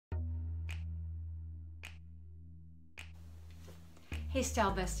Hey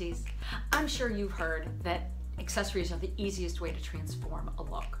Style Besties, I'm sure you've heard that accessories are the easiest way to transform a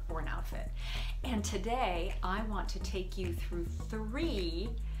look or an outfit. And today I want to take you through 3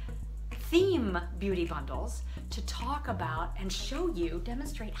 theme beauty bundles to talk about and show you,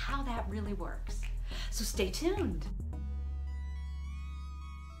 demonstrate how that really works. So stay tuned.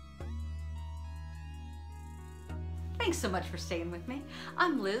 Thanks so much for staying with me.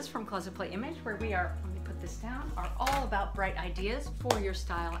 I'm Liz from Closet Play Image, where we are, let me put this down, are all about bright ideas for your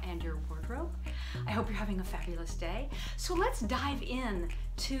style and your wardrobe. I hope you're having a fabulous day. So let's dive in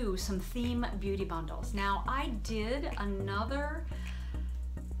to some theme beauty bundles. Now, I did another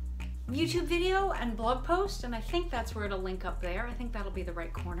YouTube video and blog post, and I think that's where it'll link up there. I think that'll be the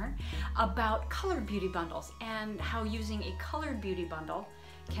right corner, about colored beauty bundles and how using a colored beauty bundle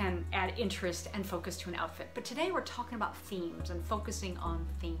can add interest and focus to an outfit. But today we're talking about themes and focusing on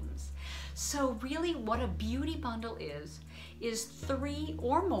themes. So really what a beauty bundle is 3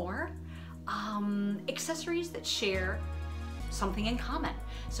 or more accessories that share something in common.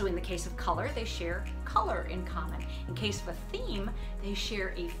 So in the case of color, they share color in common. In case of a theme, they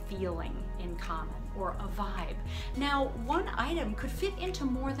share a feeling in common or a vibe. Now, one item could fit into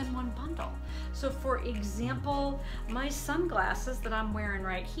more than one bundle. So for example, my sunglasses that I'm wearing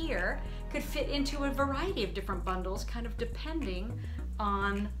right here could fit into a variety of different bundles, kind of depending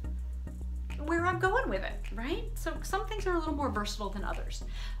on where I'm going with it, right? So some things are a little more versatile than others.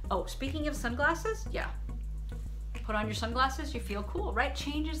 Oh, speaking of sunglasses, yeah. Put on your sunglasses, you feel cool, right?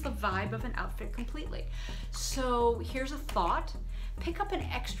 Changes the vibe of an outfit completely. So here's a thought. Pick up an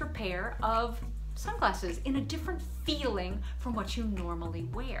extra pair of sunglasses in a different feeling from what you normally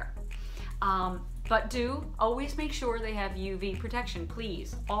wear. But do always make sure they have UV protection,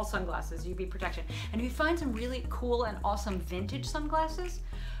 please. All sunglasses, UV protection. And if you find some really cool and awesome vintage sunglasses,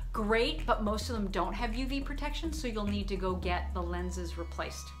 great, but most of them don't have UV protection, so you'll need to go get the lenses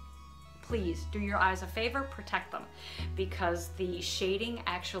replaced. Please do your eyes a favor, protect them, because the shading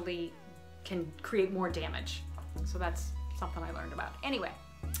actually can create more damage. So that's something I learned about. Anyway,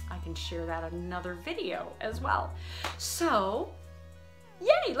 I can share that in another video as well. So,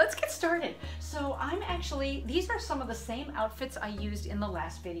 yay, let's get started. So these are some of the same outfits I used in the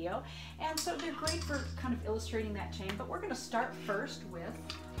last video, and so they're great for kind of illustrating that chain, but we're gonna start first with,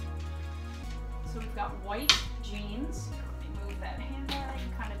 so we've got white jeans. Move that handbag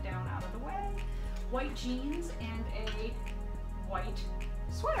kind of down out of the way. White jeans and a white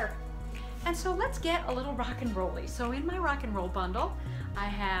sweater. And so let's get a little rock and rolly. So in my rock and roll bundle, I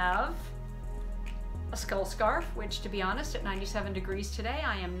have a skull scarf, which to be honest, at 97 degrees today,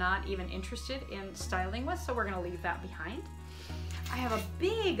 I am not even interested in styling with, so we're gonna leave that behind. I have a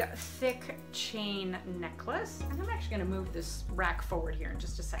big, thick chain necklace, and I'm actually gonna move this rack forward here in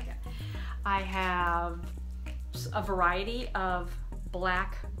just a second. I have a variety of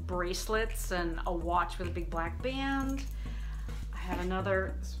black bracelets and a watch with a big black band. I have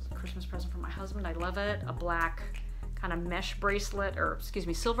another, this was a Christmas present from my husband, I love it, a black kind of mesh bracelet, or excuse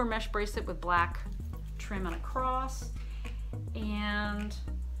me, silver mesh bracelet with black trim and a cross. And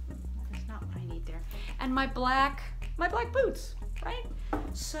that's not what I need there. And my black boots, right?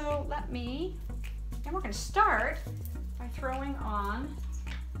 So and we're gonna start by throwing on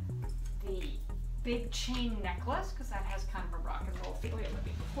the big chain necklace, because that has kind of a rock and roll feel. Here, let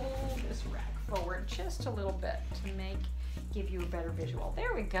me pull this rack forward just a little bit to give you a better visual.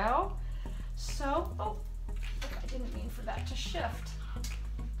 There we go. So, oh, I didn't mean for that to shift.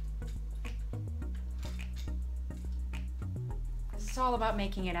 It's all about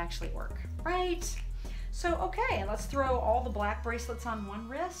making it actually work, right? So, okay, and let's throw all the black bracelets on one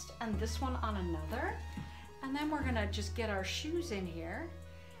wrist and this one on another. And then we're gonna just get our shoes in here.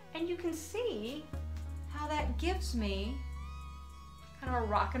 And you can see how that gives me kind of a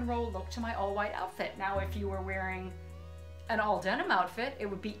rock and roll look to my all white outfit. Now, if you were wearing an all denim outfit, it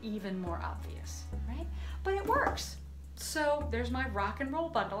would be even more obvious, right? But it works. So there's my rock and roll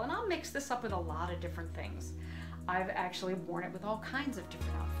bundle, and I'll mix this up with a lot of different things. I've actually worn it with all kinds of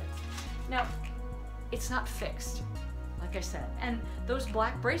different outfits. Now, it's not fixed, like I said, and those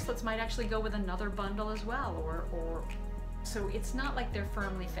black bracelets might actually go with another bundle as well, so it's not like they're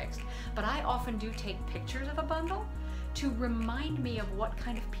firmly fixed. But I often do take pictures of a bundle to remind me of what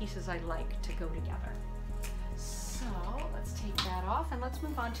kind of pieces I like to go together. So let's take that off and let's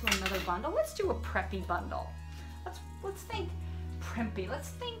move on to another bundle. Let's do a preppy bundle. Let's think primpy. Let's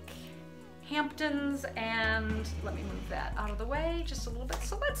think Hamptons, and let me move that out of the way just a little bit.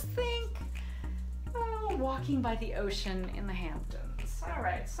 So let's think walking by the ocean in the Hamptons. All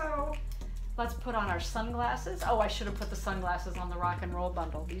right, so let's put on our sunglasses. Oh, I should have put the sunglasses on the rock and roll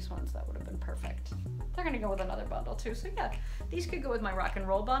bundle. These ones, that would have been perfect. They're gonna go with another bundle too. So yeah, these could go with my rock and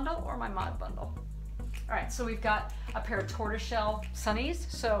roll bundle or my mod bundle. All right, so we've got a pair of tortoiseshell sunnies.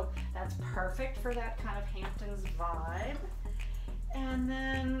 So that's perfect for that kind of Hamptons vibe. And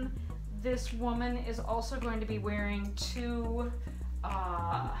then this woman is also going to be wearing 2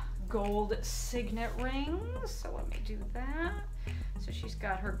 gold signet rings. So let me do that. So she's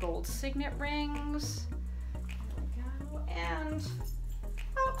got her gold signet rings. There we go. And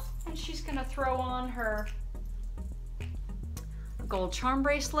she's gonna throw on her gold charm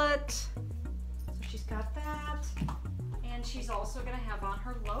bracelet. So she's got that. And she's also gonna have on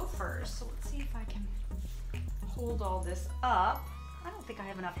her loafers. So let's see if I can hold all this up. I don't think I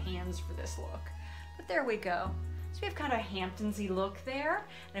have enough hands for this look, but there we go. So we have kind of a Hamptons-y look there.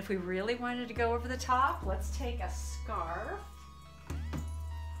 And if we really wanted to go over the top, let's take a scarf.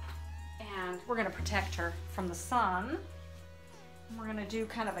 And we're gonna protect her from the sun. And we're gonna do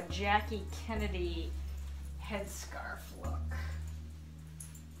kind of a Jackie Kennedy headscarf look.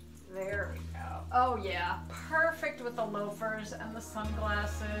 There we go. Oh yeah, perfect with the loafers and the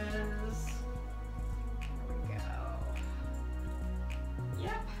sunglasses. There we go.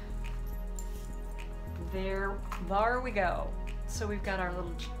 Yep. There we go. So we've got our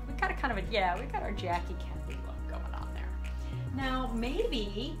little, we've got a kind of a, yeah, we've got our Jackie Kennedy look going on there. Now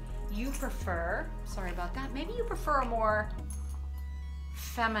maybe you prefer, sorry about that, maybe you prefer a more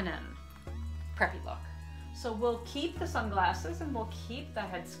feminine preppy look. So we'll keep the sunglasses and we'll keep the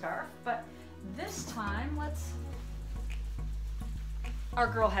headscarf, but this time our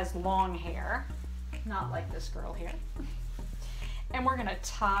girl has long hair, not like this girl here. And we're gonna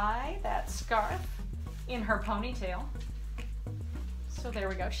tie that scarf in her ponytail. So there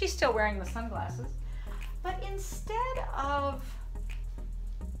we go. She's still wearing the sunglasses, but instead of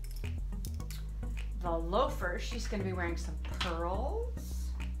the loafers, she's gonna be wearing some pearls.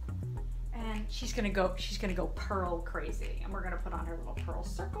 And she's gonna go pearl crazy. And we're gonna put on her little pearl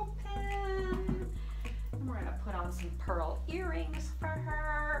circle pin. And we're gonna put on some pearl earrings for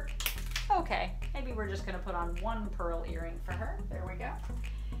her. Okay, maybe we're just gonna put on 1 pearl earring for her. There we go.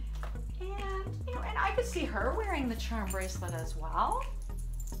 And, you know, and I could see her wearing the charm bracelet as well.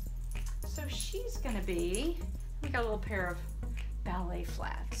 So she's gonna be, we got a little pair of ballet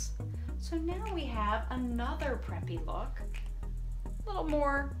flats. So now we have another preppy look, a little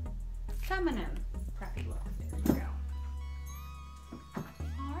more feminine preppy look. There you go.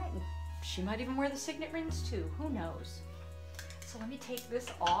 All right, she might even wear the signet rings too, who knows? So let me take this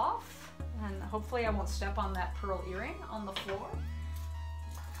off, and hopefully I won't step on that pearl earring on the floor.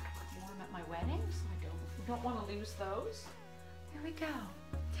 Warm at my wedding, so I don't want to lose those. There we go.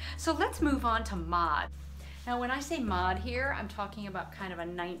 So let's move on to mod. Now when I say mod here, I'm talking about kind of a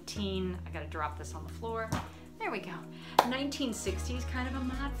I gotta drop this on the floor. There we go. 1960s kind of a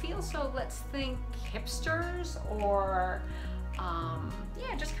mod feel. So let's think hipsters or,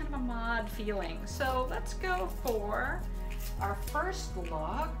 yeah, just kind of a mod feeling. So let's go for our first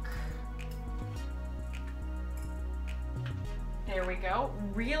look. There we go.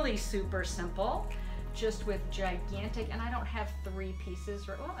 Really super simple, just with gigantic, and I don't have 3 pieces,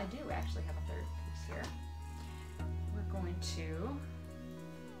 or, well, I do actually have a 3rd piece here. We're going to,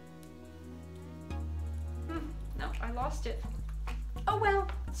 no, I lost it. Oh well,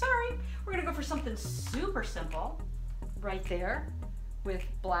 sorry. We're gonna go for something super simple right there with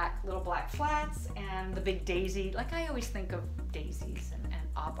little black flats and the big daisy. Like I always think of daisies and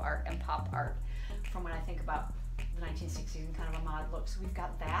op art and pop art from when I think about the 1960s and kind of a mod look. So we've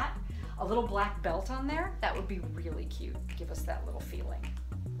got that. A little black belt on there. That would be really cute. Give us that little feeling.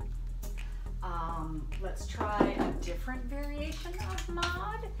 Let's try a different variation of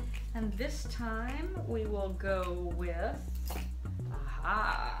mod. And this time we will go with,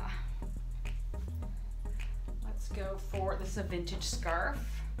 let's go for, this is a vintage scarf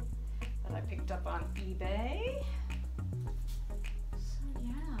that I picked up on eBay. So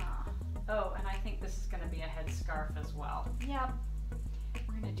yeah. Oh, and I think this is gonna be a headscarf as well. Yep.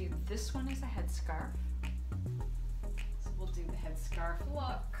 We're gonna do this one as a headscarf. So we'll do the headscarf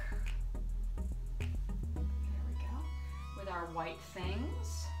look. There we go. With our white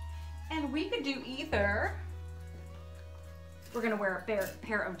things. And we could do either, we're gonna wear a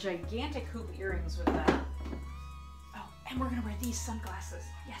pair of gigantic hoop earrings with that. Oh, and we're gonna wear these sunglasses.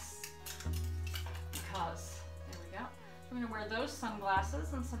 Yes. Because, there we go. We're gonna wear those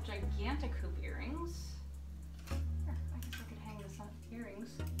sunglasses and some gigantic hoop earrings. Here, I guess I could hang the earrings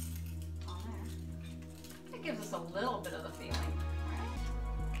on there. That gives us a little bit of the feeling,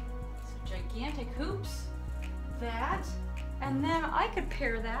 right? So gigantic hoops, that, And then I could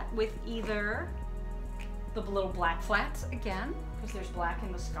pair that with either the little black flats again, because there's black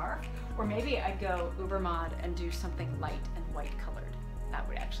in the scarf, or maybe I'd go uber mod and do something light and white colored. That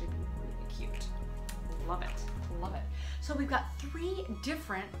would actually be really cute. Love it, love it. So we've got 3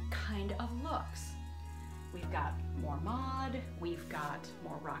 different kind of looks. We've got more mod, we've got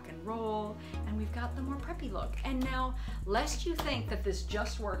more rock and roll, and we've got the more preppy look. And now, lest you think that this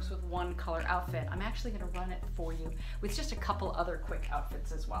just works with one color outfit, I'm actually gonna run it for you with just a couple other quick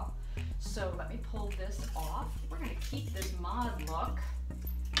outfits as well. So let me pull this off. We're gonna keep this mod look,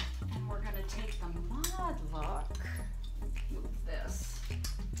 and we're gonna take the mod look, move this,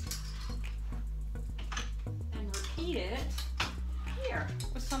 and repeat it here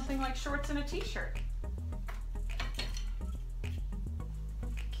with something like shorts and a t-shirt.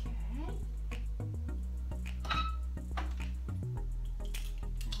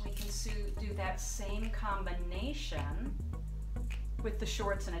 Do that same combination with the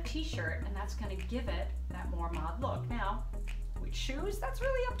shorts and a t-shirt, and that's going to give it that more mod look. Now, which shoes? That's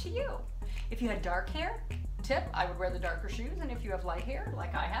really up to you. If you had dark hair, tip, I would wear the darker shoes, and if you have light hair,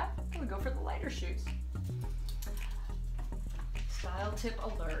 like I have, I would go for the lighter shoes. Style tip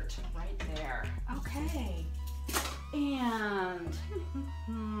alert right there. Okay, and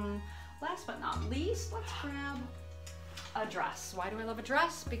last but not least, let's grab a dress. Why do I love a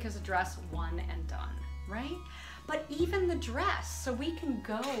dress? Because a dress, one and done, right? But even the dress, so we can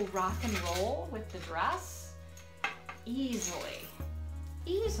go rock and roll with the dress easily,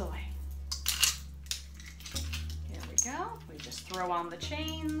 easily. Here we go. We just throw on the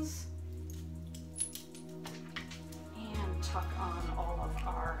chains and tuck on all of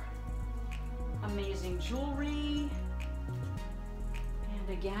our amazing jewelry. And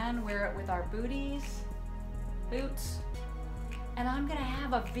again, wear it with our booties, boots. And I'm gonna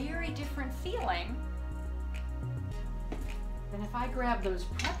have a very different feeling than if I grab those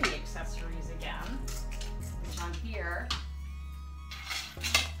preppy accessories again, which on here,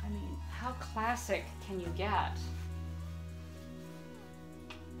 I mean, how classic can you get?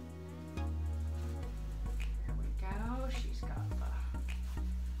 Here we go, she's got the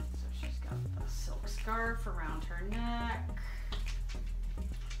silk scarf around her neck.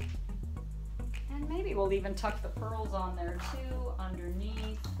 And maybe we'll even tuck the pearls on there too,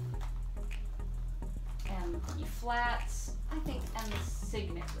 underneath. And the flats, I think, and the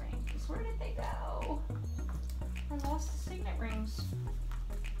signet rings. Where did they go? I lost the signet rings.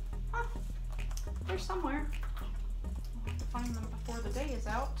 Huh, they're somewhere. I'll have to find them before the day is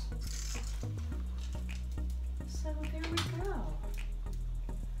out. So there we go.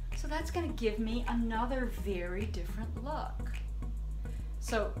 So that's gonna give me another very different look.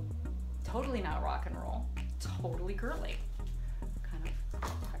 So, totally not rock and roll, totally girly, kind of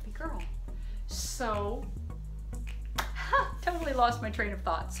preppy girl. So, totally lost my train of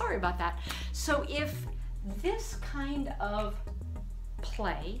thought. Sorry about that. So if this kind of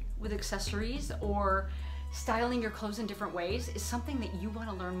play with accessories or styling your clothes in different ways is something that you want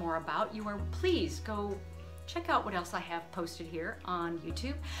to learn more about, please go check out what else I have posted here on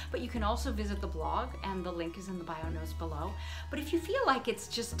YouTube, but you can also visit the blog, and the link is in the bio notes below. But if you feel like it's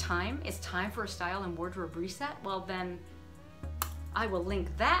time for a style and wardrobe reset, well then I will link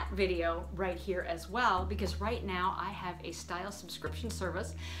that video right here as well, because right now I have a style subscription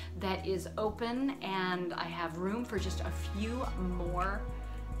service that is open, and I have room for just a few more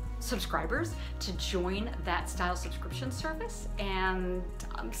subscribers to join that style subscription service, and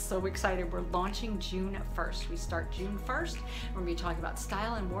I'm so excited. We're launching June 1st. We start June 1st. We're going to be talking about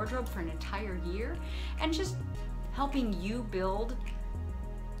style and wardrobe for an entire year, and just helping you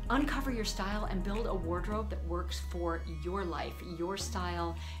uncover your style and build a wardrobe that works for your life, your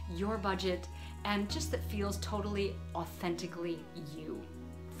style, your budget, and just that feels totally authentically you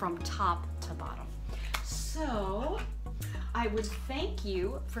from top to bottom. So I would thank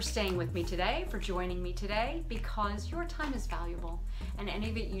you for staying with me today, for joining me today, because your time is valuable, and any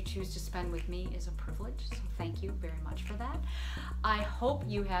of it you choose to spend with me is a privilege, so thank you very much for that. I hope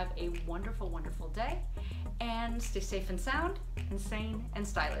you have a wonderful, wonderful day, and stay safe and sound, and sane and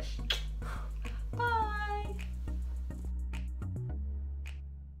stylish. Bye!